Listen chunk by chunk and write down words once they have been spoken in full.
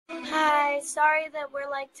guys. Sorry that we're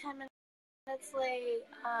like 10 minutes late.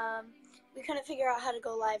 We couldn't figure out how to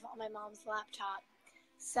go live on my mom's laptop.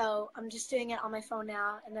 So I'm just doing it on my phone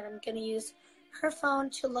now, and then I'm going to use her phone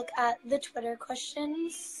to look at the Twitter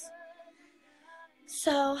questions.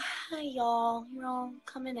 So, hi y'all. You're all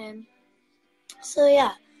coming in. So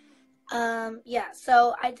yeah.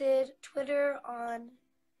 So I did Twitter on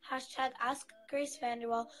hashtag Ask Grace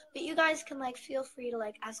VanderWaal, but you guys can like feel free to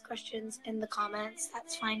like ask questions in the comments.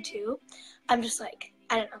 That's fine too. I'm just like,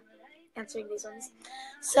 I don't know, answering these ones.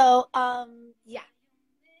 So, yeah.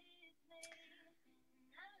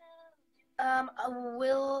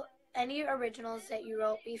 Will any originals that you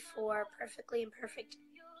wrote before Perfectly Imperfect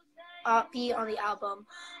be on the album?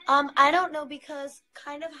 I don't know, because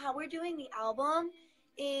kind of how we're doing the album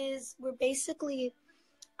is we're basically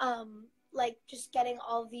like just getting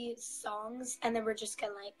all these songs, and then we're just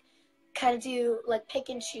gonna like kind of do like pick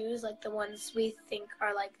and choose like the ones we think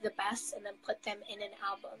are like the best, and then put them in an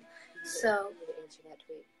album. So answer that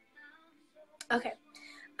tweet. Okay.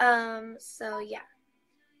 So yeah.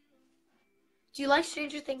 Do you like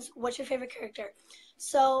Stranger Things? What's your favorite character?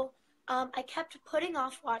 So I kept putting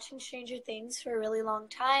off watching Stranger Things for a really long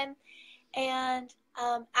time, and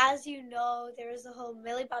as you know, there was the whole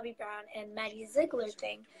Millie Bobby Brown and Maddie Ziegler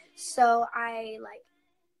thing. So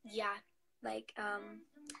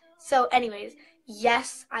so anyways,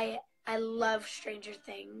 yes, I love Stranger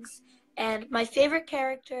Things, and my favorite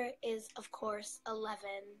character is of course 11,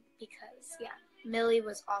 because yeah, Millie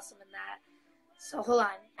was awesome in that. So hold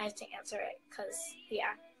on, I have to answer it, because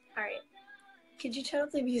yeah, all right. Could you turn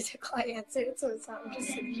up the music while I answer it so it's not just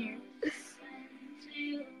sitting here?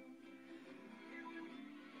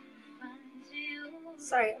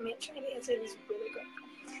 Sorry, I'm trying to answer this really quick.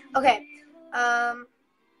 Okay.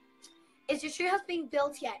 Is your treehouse being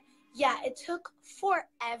built yet? Yeah, it took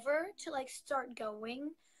forever to like start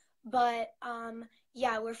going, but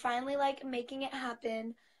yeah, we're finally like making it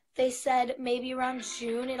happen. They said maybe around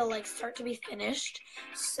June it'll like start to be finished.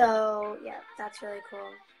 So yeah, that's really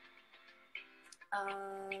cool.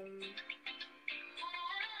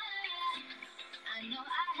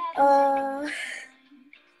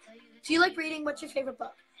 Do you like reading? What's your favorite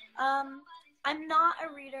book? I'm not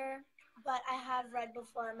a reader, but I have read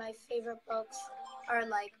before. My favorite books are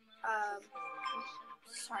like,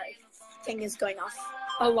 sorry, thing is going off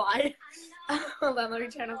a lot. Hold on, let me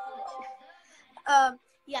turn off.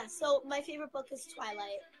 Yeah, so my favorite book is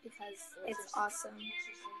Twilight, because it's awesome.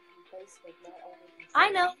 I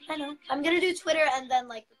know. I'm gonna do Twitter and then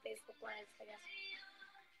like the Facebook Live, I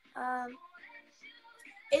guess.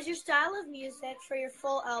 Is your style of music for your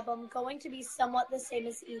full album going to be somewhat the same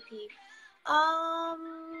as EP?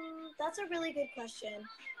 That's a really good question.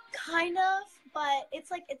 Kind of, but it's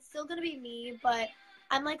like, it's still gonna be me, but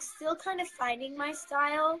I'm like still kind of finding my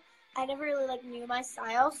style. I never really like knew my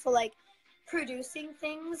style, so like producing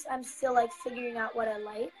things, I'm still like figuring out what I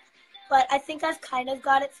like. But I think I've kind of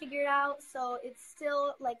got it figured out, so it's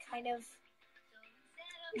still like kind of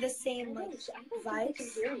the same like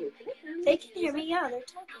vibes. They can hear me, yeah, they're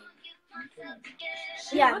talking.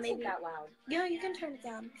 Yeah, maybe that loud. Yeah, you can turn it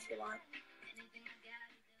down if you want.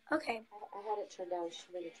 Okay. I had it turned down.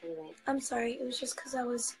 She made it turn it on. I'm sorry, it was just because I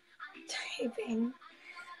was typing.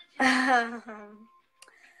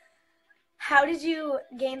 How did you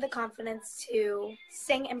gain the confidence to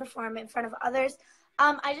sing and perform in front of others?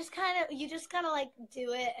 You just kind of like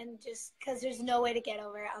do it, and just because there's no way to get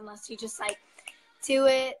over it unless you just like do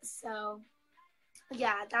it. So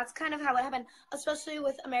yeah, that's kind of how it happened, especially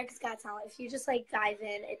with America's Got Talent. If you just like dive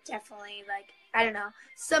in, it definitely like, I don't know.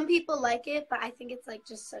 Some people like it, but I think it's like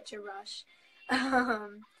just such a rush.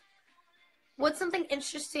 What's something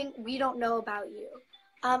interesting we don't know about you?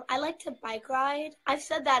 I like to bike ride. I've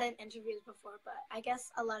said that in interviews before, but I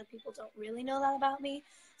guess a lot of people don't really know that about me.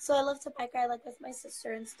 So I love to bike ride like with my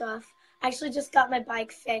sister and stuff. I actually just got my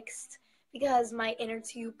bike fixed because my inner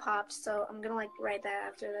tube popped, so I'm gonna like ride that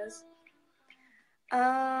after this.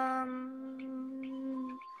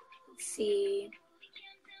 Let's see.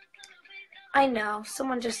 I know,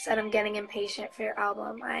 someone just said I'm getting impatient for your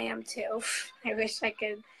album. I am too. I wish I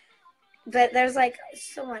could, but there's like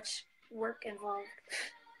so much work involved.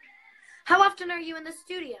 How often are you in the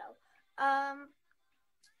studio?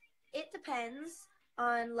 It depends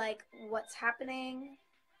on like what's happening.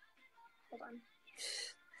 Hold on.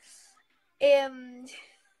 It's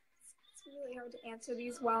really hard to answer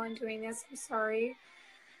these while I'm doing this. I'm sorry.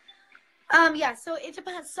 Yeah, so it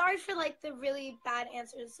depends. Sorry for like the really bad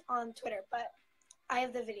answers on Twitter, but I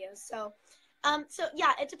have the videos. So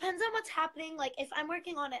yeah, it depends on what's happening. Like if I'm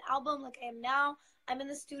working on an album like I am now, I'm in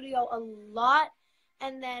the studio a lot.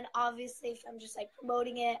 And then obviously if I'm just like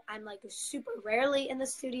promoting it, I'm like super rarely in the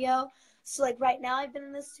studio. So like right now I've been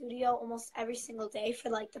in the studio almost every single day for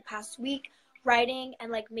like the past week, writing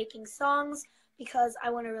and like making songs because I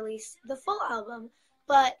want to release the full album.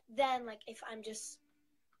 But then like if I'm just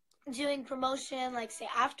doing promotion, like say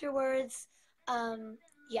afterwards,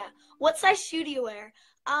 yeah. What size shoe do you wear?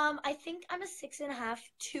 I think I'm a 6.5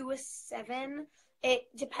 to a 7. It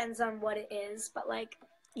depends on what it is, but like,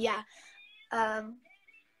 yeah.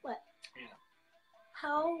 What? Yeah.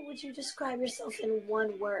 How would you describe yourself in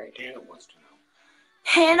one word? Hannah wants to know.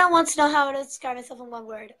 Hannah wants to know how to describe myself in one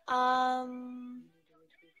word.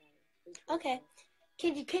 Okay.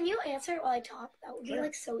 Can you answer it while I talk? That would be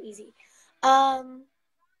like so easy. How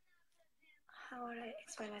would I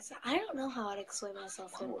explain myself? I don't know how I'd explain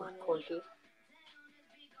myself in one word.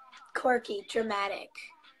 Quirky, dramatic,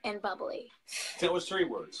 and bubbly. That was 3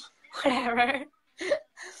 words. Whatever.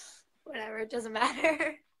 Whatever, it doesn't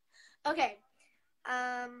matter. Okay.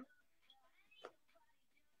 How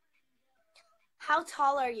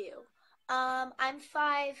tall are you? I'm 5'2".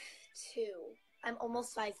 I'm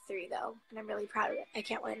almost 5'3" though, and I'm really proud of it. I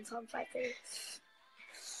can't wait until I'm 5'3".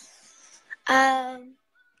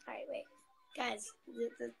 Alright, wait. Guys,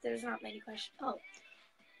 there's not many questions. Oh.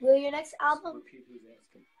 Will your next album... Repeat who's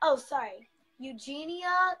asking. Oh, sorry.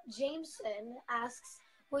 Eugenia Jameson asks,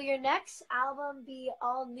 will your next album be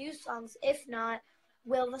all new songs? If not,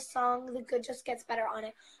 will the song The Good Just Gets Better on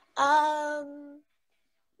it?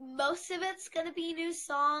 Most of it's going to be new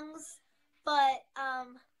songs, but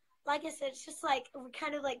like I said, it's just like we're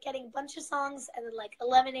kind of like getting a bunch of songs and then like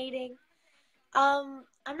eliminating. I'm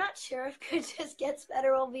not sure if Good Just Gets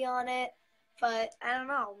Better will be on it, but I don't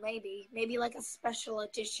know, maybe like a special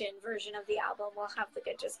edition version of the album will have The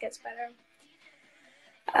Good Just Gets Better.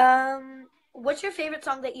 What's your favorite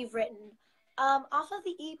song that you've written? Off of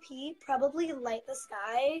the EP, probably Light the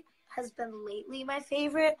Sky has been lately my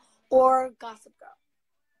favorite, or Gossip Girl.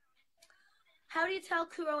 How do you tell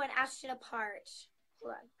Kuro and Ashton apart?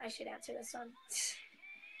 Hold on, I should answer this one.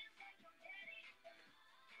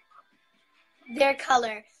 Their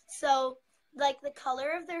color. So, like the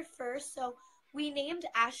color of their fur. So, we named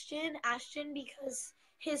Ashton because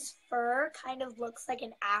his fur kind of looks like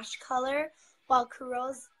an ash color, while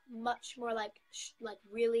Kuro's much more like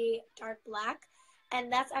really dark black. And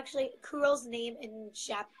that's actually Kuro's name in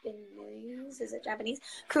Japanese. Is it Japanese?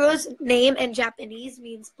 Kuro's name in Japanese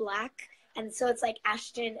means black. And so it's like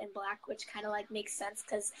Ashton and black, which kind of like makes sense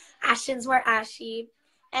because Ashton's more ashy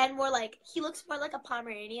and more like, he looks more like a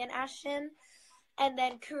Pomeranian Ashton. And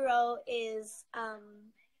then Kuro is,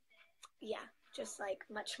 just like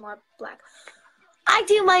much more black. I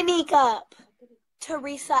do my makeup.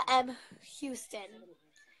 Teresa M. Houston.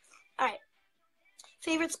 All right.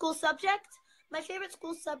 Favorite school subject? My favorite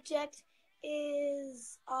school subject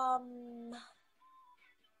is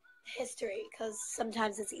history, because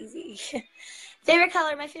sometimes it's easy. Favorite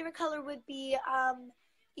color? My favorite color would be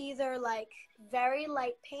either like very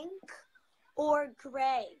light pink or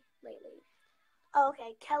gray lately. Oh,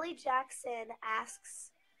 okay. Kelly Jackson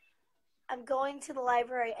asks, I'm going to the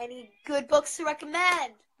library. Any good books to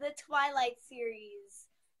recommend? The Twilight series.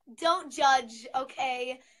 Don't judge,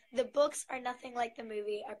 okay? The books are nothing like the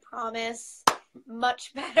movie, I promise.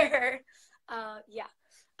 Much better. Yeah.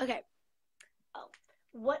 Okay. Oh.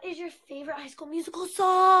 What is your favorite High School Musical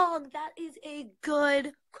song? That is a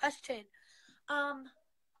good question. I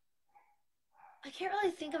can't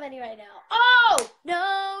really think of any right now. Oh!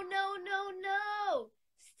 No.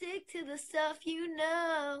 Stick to the stuff you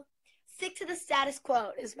know. Stick to the Status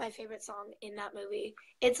Quo is my favorite song in that movie.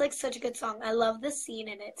 It's like such a good song. I love the scene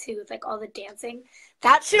in it too, with like all the dancing.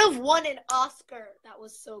 That should have won an Oscar. That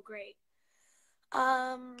was so great.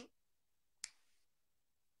 Oh,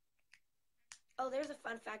 there's a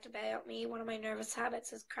fun fact about me. One of my nervous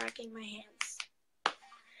habits is cracking my hands.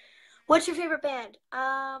 What's your favorite band?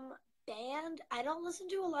 Band? I don't listen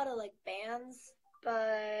to a lot of like bands,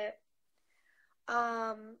 but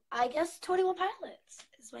I guess 21 Pilots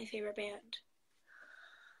is my favorite band.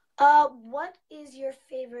 What is your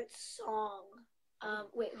favorite song?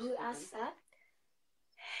 Wait, who asked that?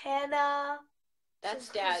 Hannah. That's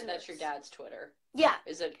dad. That's your dad's Twitter. Yeah.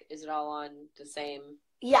 Is it all on the same?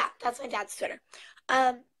 Yeah, that's my dad's Twitter.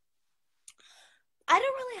 I don't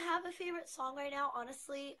really have a favorite song right now,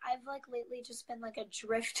 honestly. I've like lately just been like a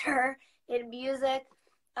drifter in music,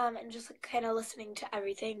 and just like, kind of listening to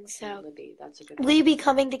everything. So Libby, that's a good one. will you be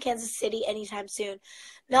coming to Kansas City anytime soon?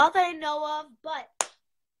 Not that I know of, but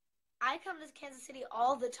I come to Kansas City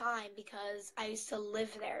all the time because I used to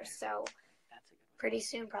live there. So That's a good one. pretty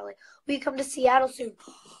soon, probably. Will you come to Seattle soon?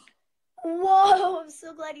 Whoa, I'm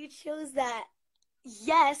so glad you chose that.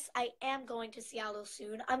 yes, I am going to Seattle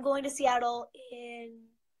soon. I'm going to Seattle in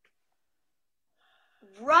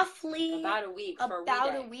roughly About a week for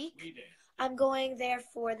about a a week. We did. I'm going there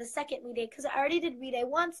for the second Me Day because I already did Me Day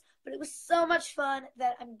once, but it was so much fun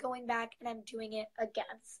that I'm going back and I'm doing it again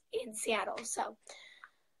in Seattle. So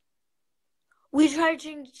we try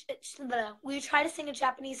to sing a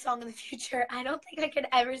Japanese song in the future. I don't think I could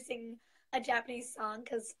ever sing a Japanese song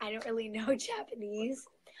because I don't really know Japanese.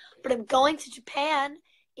 But I'm going to Japan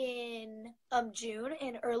in June,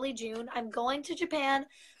 in early June. I'm going to Japan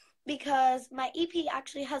because my EP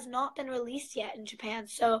actually has not been released yet in Japan.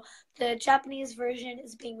 So the Japanese version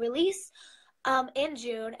is being released in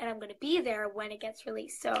June, and I'm going to be there when it gets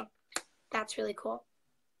released. So that's really cool.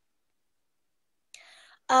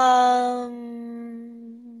 Are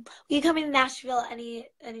you coming to Nashville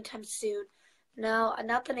anytime soon? No,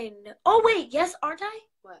 not that I know. Oh wait, yes, aren't I?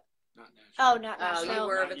 What? Not Nashville. Oh, not Oh, Nashville. you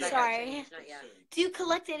were, but that got Sorry. changed. Not yet. Do you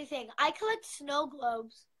collect anything? I collect snow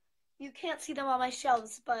globes. You can't see them on my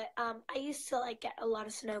shelves, but I used to like get a lot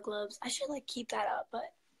of snow globes. I should like keep that up,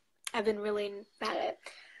 but I've been really bad at it.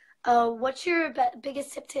 What's your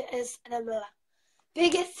biggest tip to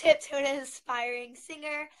an inspiring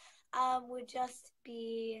singer? Would just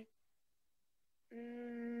be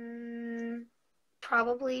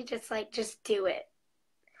probably just do it.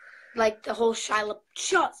 Like the whole Shiloh,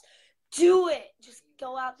 just do it. Just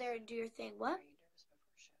go out there and do your thing. What?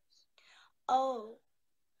 Oh,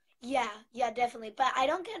 yeah, definitely. But I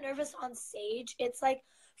don't get nervous on stage. It's like,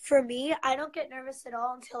 for me, I don't get nervous at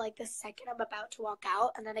all until like the second I'm about to walk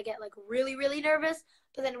out, and then I get like really, really nervous.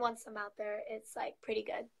 But then once I'm out there, it's like pretty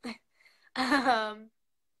good. Are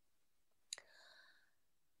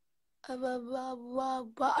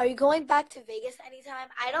you going back to Vegas anytime?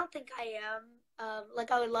 I don't think I am.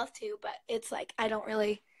 Like I would love to, but it's like I don't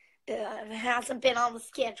really. It hasn't been on the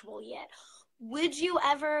schedule yet. Would you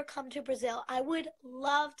ever come to Brazil? I would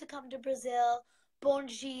love to come to Brazil. Bom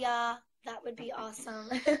dia. That would be awesome.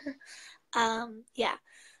 Yeah.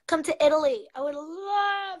 Come to Italy. I would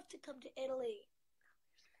love to come to Italy.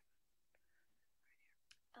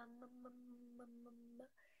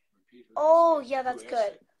 Oh, yeah, that's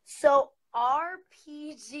good. So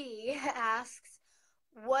RPG asks,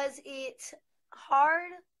 was it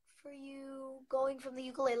hard for you going from the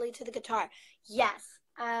ukulele to the guitar? Yes.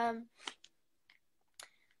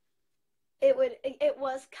 It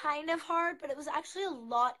was kind of hard, but it was actually a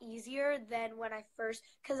lot easier than when I first,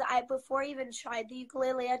 because before I even tried the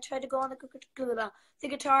ukulele, I tried to go on the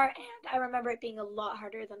guitar, and I remember it being a lot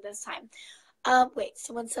harder than this time. Wait,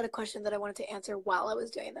 someone said a question that I wanted to answer while I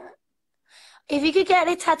was doing that. If you could get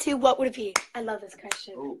a tattoo, what would it be? I love this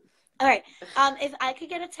question. Ooh. All right. If I could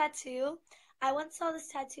get a tattoo, I once saw this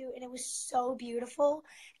tattoo and it was so beautiful.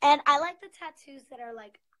 And I like the tattoos that are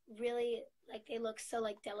like really like they look so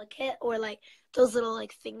like delicate, or like those little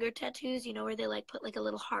like finger tattoos, you know, where they like put like a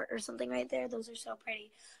little heart or something right there. Those are so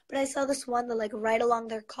pretty. But I saw this one that like right along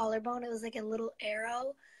their collarbone, it was like a little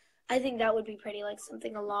arrow. I think that would be pretty, like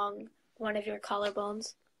something along one of your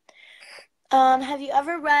collarbones. Have you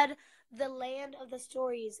ever read The Land of the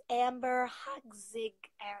Stories? Amber Hagzig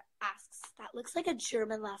asks. That looks like a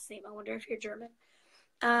German last name. I wonder if you're German.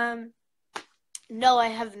 No, I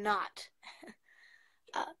have not.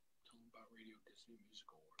 Tell them about Radio Disney Music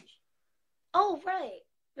Awards. Oh, right.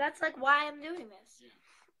 That's like why I'm doing this. Yeah.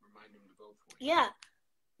 Remind them to vote for you. Yeah.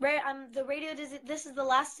 Right. The Radio Disney. This is the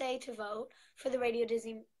last day to vote for the Radio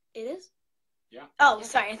Disney. It is? Yeah. Oh, Yeah.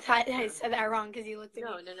 sorry. I thought I said that wrong because you looked at me.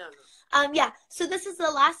 No. Yeah. So this is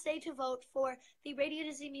the last day to vote for the Radio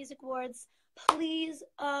Disney Music Awards. Please,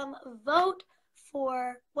 vote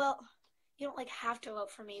for. Well, you don't like have to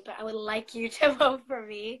vote for me, but I would like you to vote for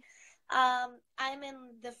me. I'm in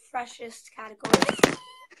the freshest category.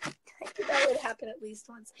 I think that would happen at least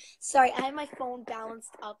once. Sorry, I have my phone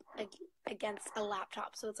balanced up against a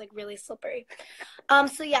laptop, so it's like really slippery.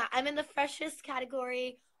 So yeah, I'm in the freshest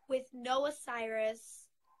category with Noah Cyrus,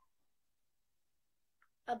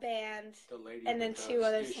 a band, The lady and then with two those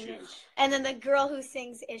other issues. singers, and then the girl who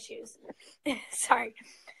sings Issues. Sorry.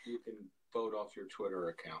 You can vote off your Twitter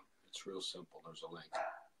account. It's real simple. There's a link.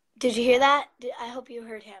 Did you hear that? I hope you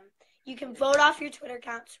heard him. You can vote off your Twitter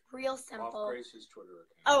account. It's real simple. Off Grace's Twitter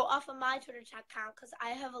account. Oh, off of my Twitter account because I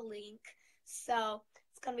have a link. So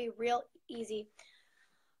it's going to be real easy.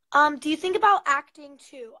 Do you think about acting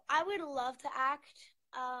too? I would love to act,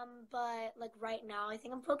 but like right now I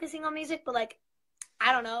think I'm focusing on music, but like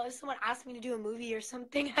I don't know, if someone asked me to do a movie or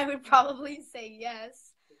something, I would probably say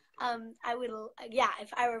yes. I would, yeah,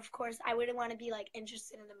 if I were, of course, I wouldn't want to be like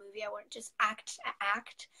interested in the movie. I wouldn't just act to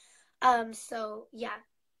act. So yeah.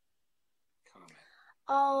 Comment.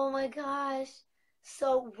 Oh my gosh.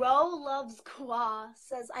 So Ro Loves Kwa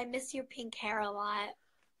says, I miss your pink hair a lot.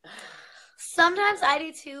 Sometimes I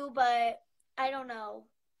do too, but I don't know.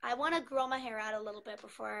 I want to grow my hair out a little bit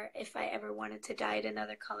before, if I ever wanted to dye it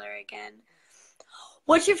another color again.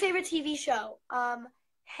 What's your favorite TV show?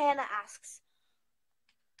 Hannah asks.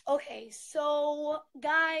 Okay, so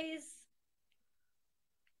guys,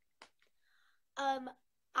 I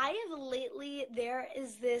have lately, there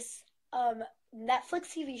is this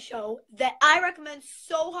Netflix TV show that I recommend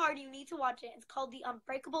so hard. You need to watch it. It's called The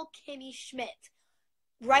Unbreakable Kimmy Schmidt.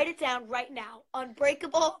 Write it down right now.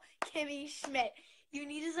 Unbreakable Kimmy Schmidt. You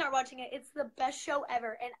need to start watching it. It's the best show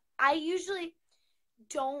ever. And I usually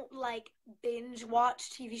don't like binge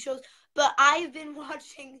watch TV shows, but I've been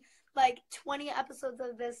watching like 20 episodes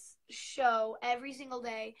of this show every single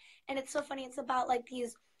day. And it's so funny. It's about like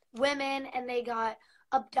these women and they got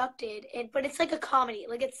abducted, but it's like a comedy.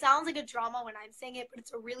 Like, it sounds like a drama when I'm saying it, but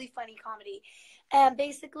it's a really funny comedy. And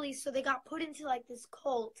basically, so they got put into like this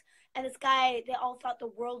cult, and this guy, they all thought the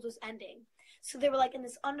world was ending. So they were like in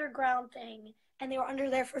this underground thing, and they were under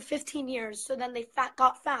there for 15 years. So then they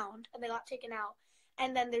got found, and they got taken out.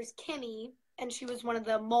 And then there's Kimmy, and she was one of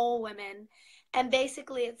the mole women. And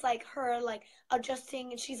basically, it's like her like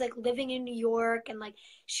adjusting, and she's like living in New York, and like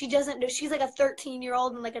she doesn't know, she's like a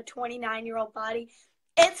 13-year-old in like a 29-year-old body.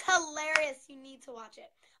 It's hilarious. You need to watch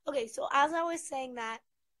it. Okay, so as I was saying that,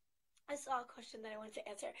 I saw a question that I wanted to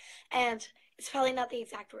answer, and it's probably not the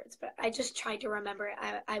exact words, but I just tried to remember it.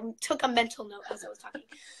 I took a mental note as I was talking.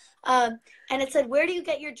 And it said, where do you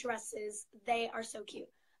get your dresses? They are so cute.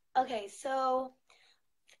 Okay, so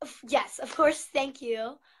yes, of course, thank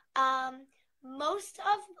you. Most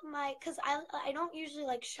of my, because I don't usually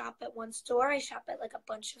like shop at one store. I shop at like a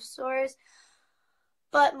bunch of stores.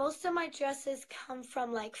 But most of my dresses come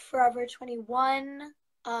from like Forever 21,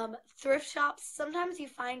 thrift shops. Sometimes you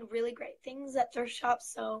find really great things at thrift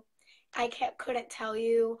shops, so I couldn't tell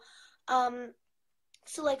you. So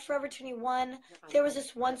like Forever 21, there was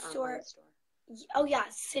this one store. Oh yeah,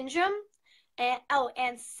 Syndrome,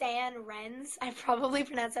 and San Ren's. I probably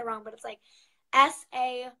pronounced that wrong, but it's like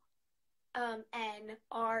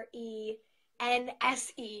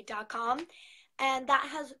SANRENSE.com, and that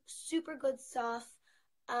has super good stuff.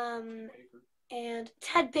 And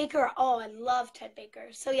Ted Baker. Oh, I love Ted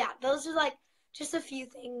Baker. So yeah, those are like just a few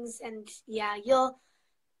things, and yeah,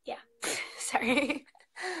 sorry.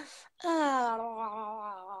 There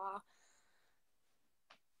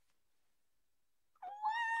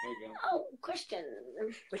you go. Oh, question.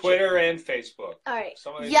 Twitter and Facebook. All right.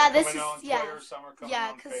 Some of these Yeah, are this coming is on Twitter, some are coming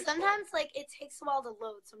on because Facebook. sometimes like it takes a while to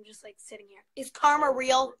load, so I'm just like sitting here. Is karma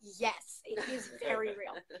real? Yes, it is very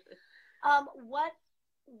real.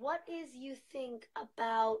 What is you think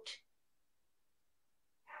about?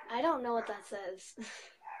 I don't know what that says.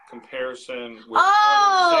 Comparison with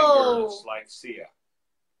other singers like Sia.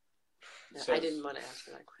 I didn't want to ask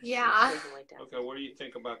for that question. Yeah. Okay, what do you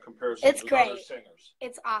think about comparison with other singers?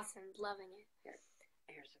 It's awesome. Loving it.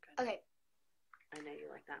 Here's a good Okay. I know you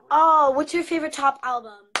like that one. Oh, what's your favorite top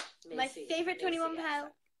album? Macy. My favorite 21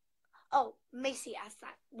 Pilots. Oh, Macy asked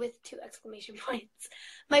that with 2 exclamation points.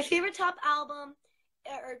 My favorite top album,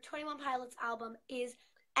 or 21 Pilots album, is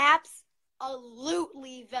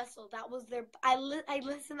absolutely Vessel. That was their. I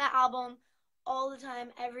listen to that album all the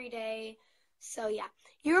time, every day. So yeah,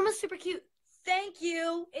 your room is super cute. Thank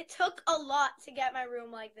you. It took a lot to get my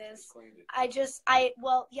room like this. I clean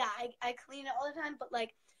it all the time, but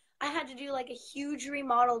like I had to do like a huge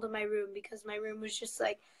remodel to my room because my room was just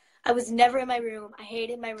like, I was never in my room. I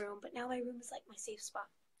hated my room, but now my room is like my safe spot.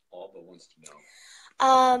 All but wants to know.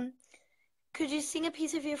 Could you sing a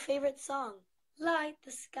piece of your favorite song? Light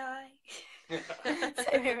the sky. That's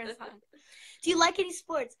my favorite song. Do you like any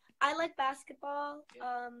sports? I like basketball.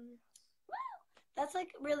 Yeah. That's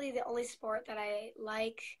like really the only sport that I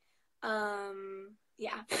like.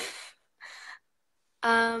 Yeah.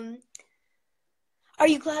 Are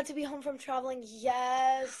you glad to be home from traveling?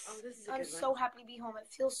 Yes. Oh, this is I'm so happy to be home. It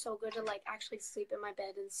feels so good to like actually sleep in my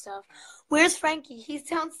bed and stuff. Where's Frankie? He's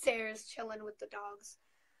downstairs chilling with the dogs.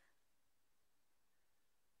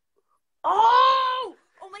 Oh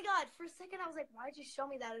my God. For a second I was like, why'd you show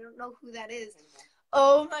me that? I don't know who that is.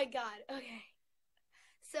 Oh my God. Okay.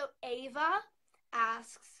 So Ava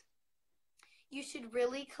asks, you should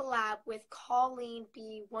really collab with Colleen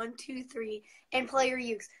B123 and Player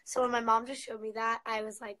Ukes. So when my mom just showed me that, I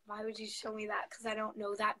was like, why would you show me that? Because I don't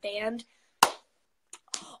know that band.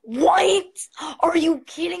 What? Are you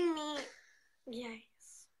kidding me? Yes.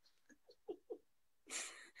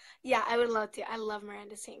 Yeah, I would love to. I love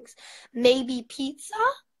Miranda Sings. Maybe Pizza?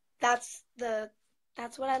 That's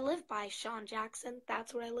what I live by. Sean Jackson.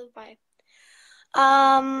 That's what I live by.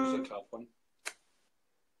 Here's a tough one.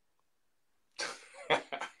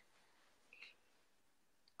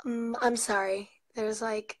 I'm sorry. There's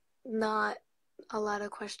like not a lot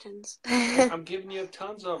of questions. I'm giving you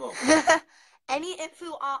tons of them. Any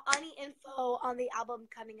info on the album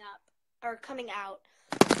coming up or coming out?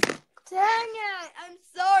 Dang it! I'm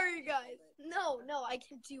sorry, guys. No, I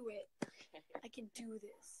can do it. I can do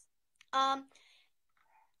this.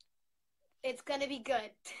 It's gonna be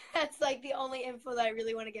good. That's like the only info that I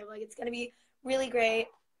really want to give. Like, it's gonna be really great.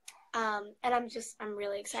 And I'm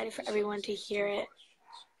really excited for everyone to hear it.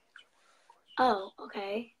 Oh,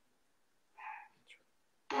 okay.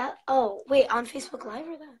 Wait, on Facebook Live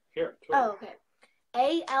or that? Here. Oh, okay.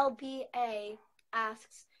 ALBA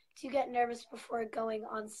asks, do you get nervous before going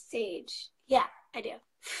on stage? Yeah, I do.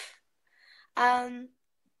 Hi,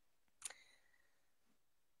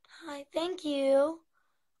 thank you.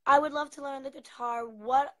 I would love to learn the guitar.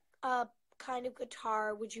 What kind of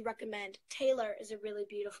guitar would you recommend? Taylor is a really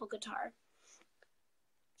beautiful guitar.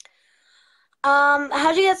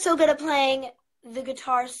 How'd you get so good at playing the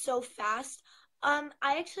guitar so fast? I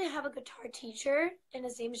actually have a guitar teacher, and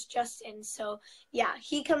his name is Justin. So yeah,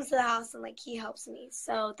 he comes to the house and like he helps me.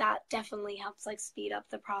 So that definitely helps like speed up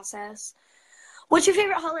the process. What's your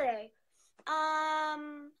favorite holiday?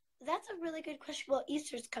 That's a really good question. Well,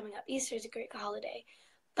 Easter's coming up. Easter's a great holiday,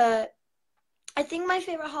 but I think my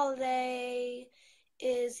favorite holiday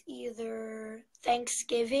is either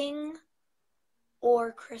Thanksgiving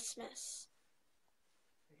or Christmas.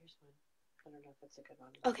 Here's one. I don't know if that's a good one.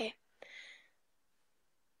 Okay.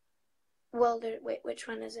 Well, wait, which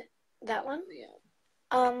one is it? That one? Yeah.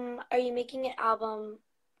 Are you making an album?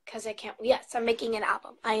 Because I can't. Yes, I'm making an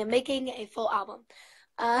album. I am making a full album.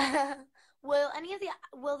 Will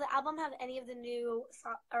the album have any of the new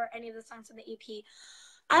or any of the songs from the EP?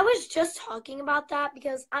 I was just talking about that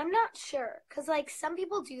because I'm not sure. Because like some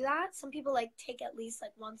people do that. Some people like take at least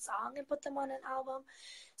like one song and put them on an album.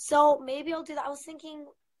 So maybe I'll do that. I was thinking.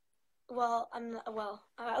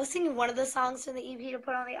 I was thinking one of the songs from the EP to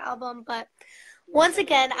put on the album, but once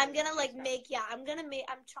again, I'm gonna like I'm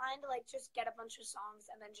trying to like just get a bunch of songs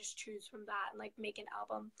and then just choose from that and like make an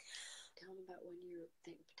album. Tell them about when you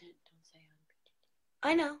think, don't say on PTT.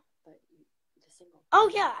 I know. But the single. Oh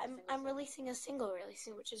yeah, I'm releasing a single really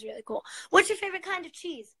soon, which is really cool. What's your favorite kind of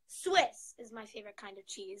cheese? Swiss is my favorite kind of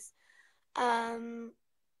cheese.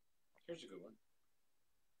 Here's a good one.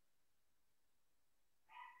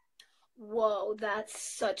 Whoa, that's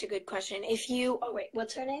such a good question.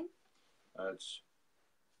 What's her name?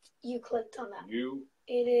 You clicked on that.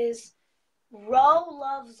 It is Ro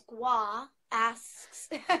Loves Gua asks.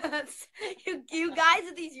 you guys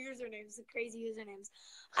with these usernames, the crazy usernames,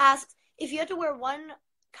 asks, if you had to wear one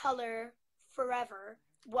color forever,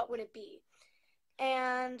 what would it be?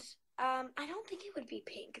 And I don't think it would be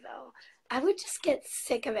pink though. I would just get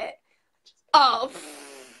sick of it. Oh.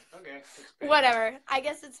 Okay. Whatever. I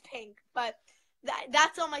guess it's pink, but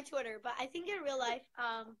that's on my Twitter. But I think in real life,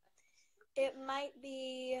 it might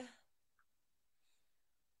be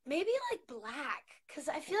maybe like black, because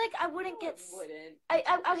I feel like I wouldn't get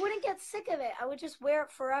I wouldn't get sick of it. I would just wear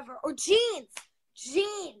it forever. Or jean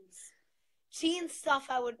stuff.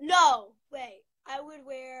 I would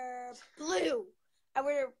wear blue. I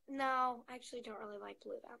actually don't really like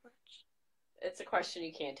blue that much. It's a question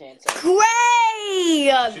you can't answer.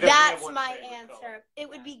 Gray! That's my answer. Color. It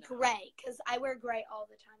would be gray, because I wear gray all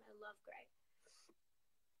the time. I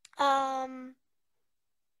love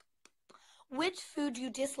gray. Which food do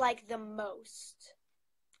you dislike the most?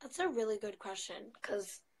 That's a really good question,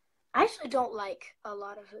 because I actually don't like a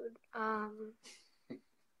lot of food.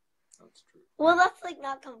 That's true. Well, that's like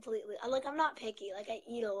not completely. Like, I'm not picky. Like, I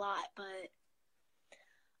eat a lot, but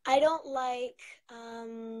I don't like,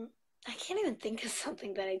 I can't even think of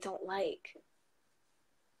something that I don't like.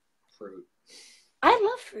 Fruit. I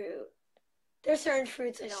love fruit. There's certain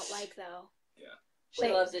fruits I don't like, though. Yeah. She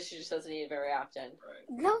loves it. She just doesn't eat it very often. Right.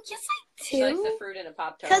 No, yes, I do. She likes the fruit in a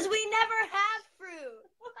Pop-Tart. Because we never have fruit.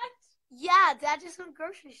 What? Yeah, Dad just went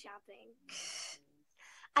grocery shopping.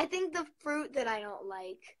 I think the fruit that I don't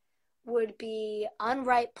like would be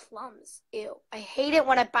unripe plums. Ew. I hate it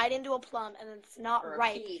when I bite into a plum and it's not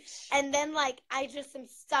ripe. Peach. And then, like, I just am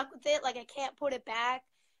stuck with it. Like, I can't put it back.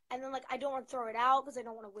 And then, like, I don't want to throw it out because I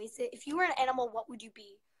don't want to waste it. If you were an animal, what would you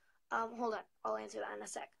be? Hold on. I'll answer that in a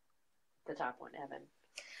sec. The top one, Evan.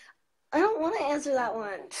 I don't want to answer that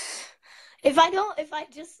one. If I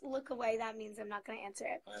just look away, that means I'm not going to answer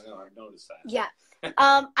it. I know. I've noticed that. Yeah.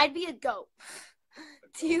 I'd be a goat.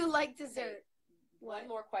 Do you like dessert? One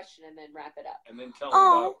more question and then wrap it up. And then tell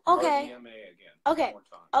them about okay. RDMA again. Okay. One more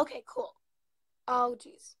time. Okay, cool. Oh,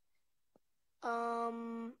 jeez.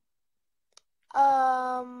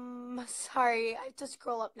 Sorry, I have to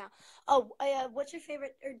scroll up now. What's your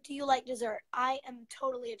favorite, or do you like dessert? I am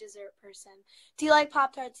totally a dessert person. Do you like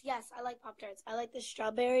Pop-Tarts? Yes, I like Pop-Tarts. I like the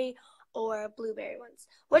strawberry or blueberry ones.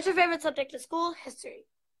 What's your favorite subject at school? History.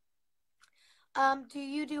 Do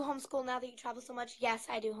you do homeschool now that you travel so much? Yes,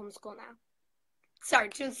 I do homeschool now. Sorry,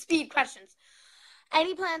 doing speed questions.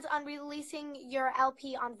 Any plans on releasing your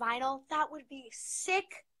LP on vinyl? That would be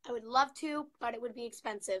sick. I would love to, but it would be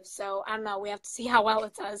expensive. So I don't know. We have to see how well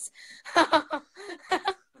it does.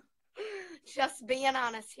 Just being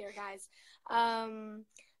honest here, guys.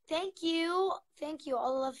 Thank you. Thank you.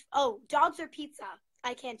 Dogs or pizza?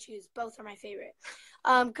 I can't choose. Both are my favorite.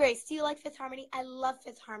 Grace, do you like Fifth Harmony? I love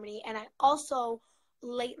Fifth Harmony, and I also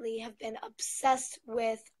lately have been obsessed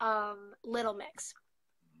with Little Mix.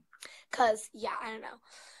 Cause I don't know.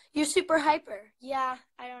 You're super hyper. Yeah,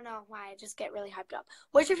 I don't know why. I just get really hyped up.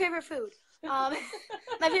 What's your favorite food? My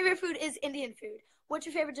favorite food is Indian food. What's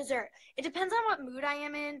your favorite dessert? It depends on what mood I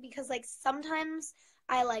am in, because like sometimes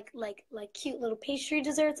I like cute little pastry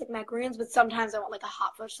desserts like macaroons, but sometimes I want like a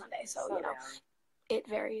hot fudge sundae. So you know, it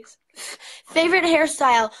varies. Favorite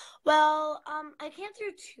hairstyle? Well, I can't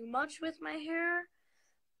do too much with my hair,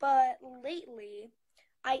 but lately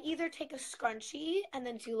I either take a scrunchie and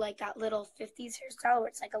then do like that little 50s hairstyle where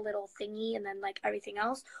it's like a little thingy and then like everything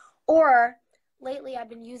else. Or lately I've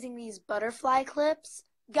been using these butterfly clips.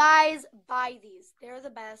 Guys, buy these. They're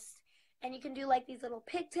the best. And you can do like these little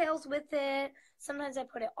pigtails with it. Sometimes I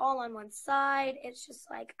put it all on one side. It's just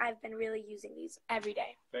like I've been really using these every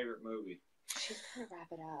day. Favorite movie? She's gonna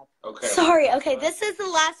wrap it up. Okay. Sorry. Okay, this is the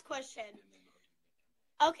last question.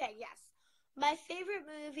 Okay, yes. My favorite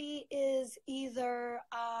movie is either,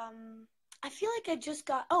 I feel like I just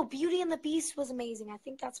got, Beauty and the Beast was amazing. I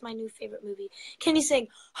think that's my new favorite movie. Can you sing?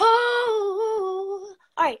 Oh!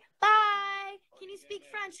 All right, bye. Can you speak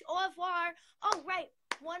French? Au revoir. Oh, right,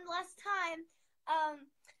 one last time.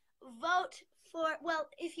 Vote for,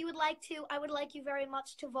 if you would like to, I would like you very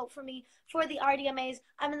much to vote for me for the RDMAs.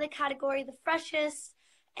 I'm in the category The Freshest,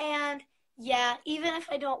 and yeah, even if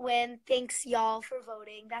I don't win, thanks y'all for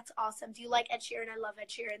voting. That's awesome. Do you like Ed Sheeran? I love Ed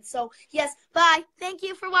Sheeran. So yes, bye. Thank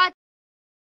you for watching.